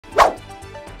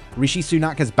Rishi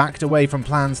Sunak has backed away from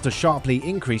plans to sharply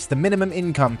increase the minimum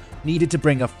income needed to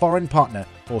bring a foreign partner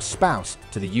or spouse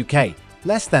to the UK,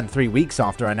 less than 3 weeks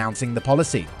after announcing the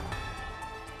policy.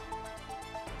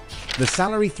 The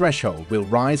salary threshold will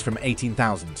rise from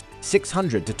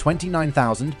 £18,600 to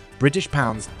 £29,000 British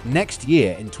pounds next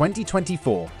year in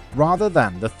 2024, rather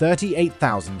than the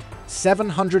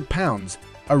 £38,700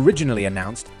 originally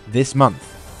announced this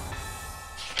month.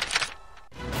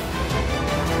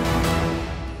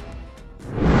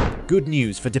 Good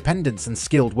news for dependents and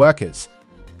skilled workers.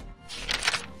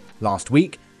 Last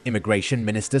week, Immigration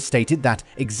Minister stated that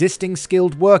existing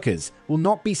skilled workers will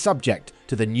not be subject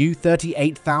to the new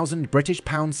 £38,000 British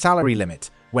pound salary limit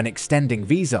when extending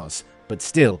visas, but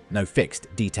still no fixed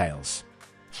details.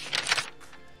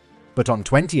 But on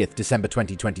 20th December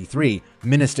 2023,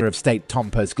 Minister of State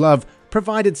Tom Pursglove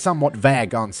provided somewhat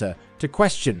vague answer to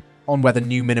question on whether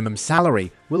new minimum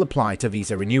salary will apply to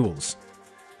visa renewals.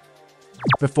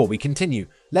 Before we continue,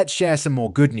 let's share some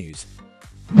more good news.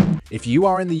 If you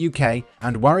are in the UK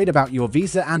and worried about your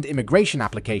visa and immigration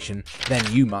application, then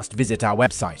you must visit our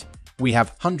website. We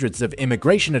have hundreds of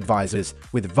immigration advisors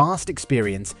with vast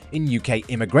experience in UK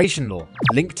immigration law.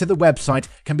 Link to the website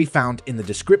can be found in the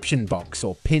description box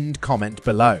or pinned comment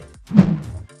below.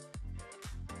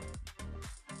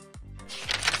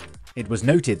 It was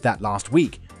noted that last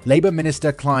week, Labour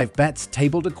Minister Clive Betts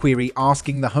tabled a query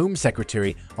asking the Home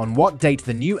Secretary on what date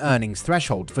the new earnings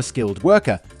threshold for skilled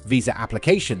worker visa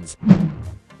applications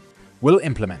will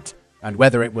implement, and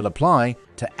whether it will apply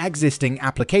to existing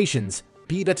applications,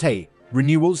 PDT,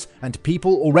 renewals, and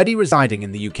people already residing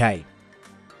in the UK.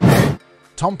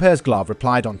 Tom Pursglove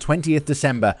replied on 20th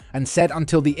December and said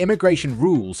until the immigration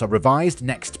rules are revised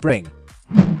next spring,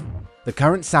 the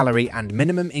current salary and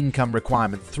minimum income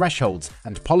requirement thresholds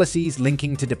and policies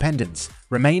linking to dependents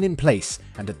remain in place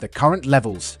and at the current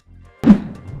levels.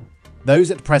 Those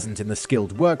at present in the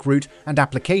skilled work route and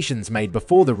applications made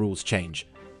before the rules change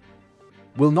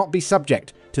will not be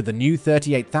subject to the new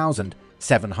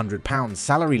 £38,700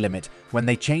 salary limit when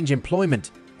they change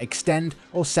employment, extend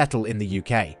or settle in the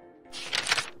UK.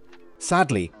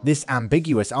 Sadly, this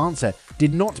ambiguous answer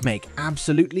did not make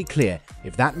absolutely clear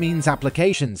if that means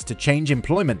applications to change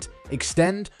employment,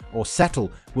 extend or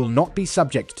settle will not be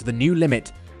subject to the new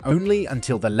limit only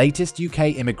until the latest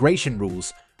UK immigration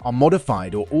rules are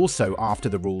modified or also after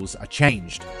the rules are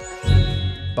changed.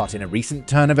 But in a recent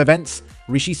turn of events,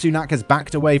 Rishi Sunak has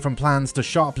backed away from plans to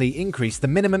sharply increase the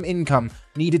minimum income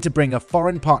needed to bring a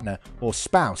foreign partner or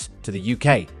spouse to the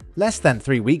UK, less than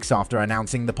 3 weeks after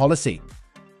announcing the policy.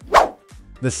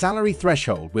 The salary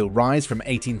threshold will rise from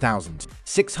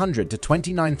 £18,600 to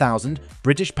 £29,000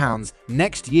 British pounds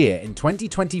next year in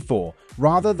 2024,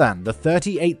 rather than the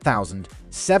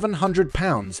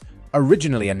 £38,700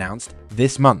 originally announced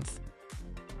this month.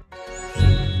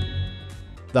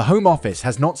 The Home Office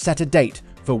has not set a date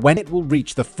for when it will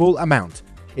reach the full amount.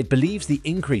 It believes the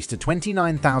increase to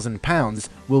 £29,000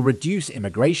 will reduce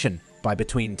immigration by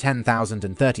between £10,000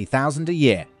 and £30,000 a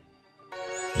year.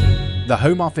 The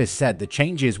Home Office said the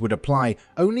changes would apply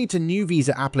only to new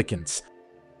visa applicants.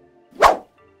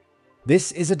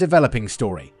 This is a developing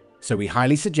story, so we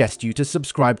highly suggest you to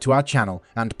subscribe to our channel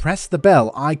and press the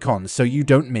bell icon so you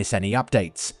don't miss any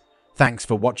updates. Thanks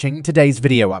for watching today's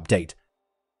video update.